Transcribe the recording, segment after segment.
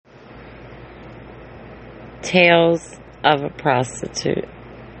Tales of a Prostitute.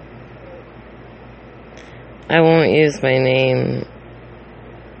 I won't use my name.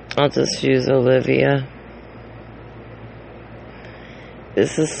 I'll just use Olivia.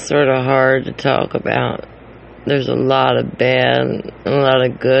 This is sort of hard to talk about. There's a lot of bad and a lot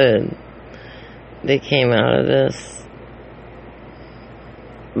of good that came out of this.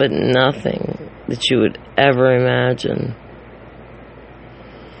 But nothing that you would ever imagine.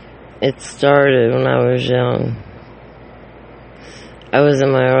 It started when I was young. I was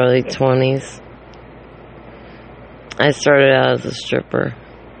in my early 20s. I started out as a stripper.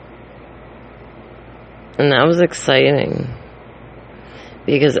 And that was exciting.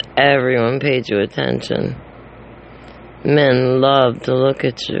 Because everyone paid you attention. Men loved to look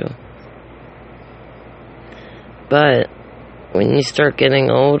at you. But when you start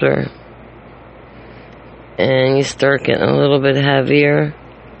getting older and you start getting a little bit heavier,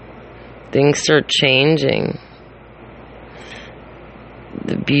 things start changing.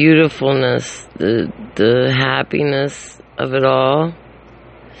 The beautifulness, the happiness of it all,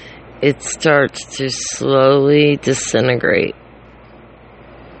 it starts to slowly disintegrate.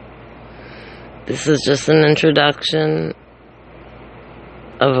 This is just an introduction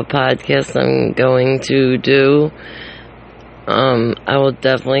of a podcast I'm going to do. I will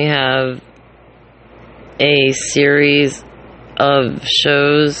definitely have a series of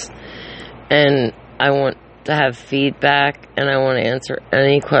shows, and I want to have feedback, and I want to answer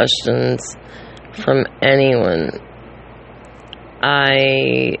any questions from anyone.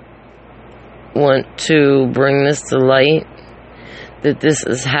 I want to bring this to light, that this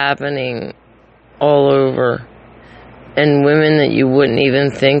is happening all over, and women that you wouldn't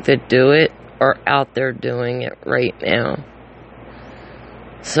even think that do it are out there doing it right now.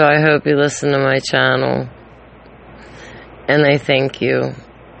 So I hope you listen to my channel, and I thank you.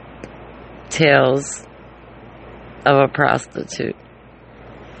 Tales of a Prostitute.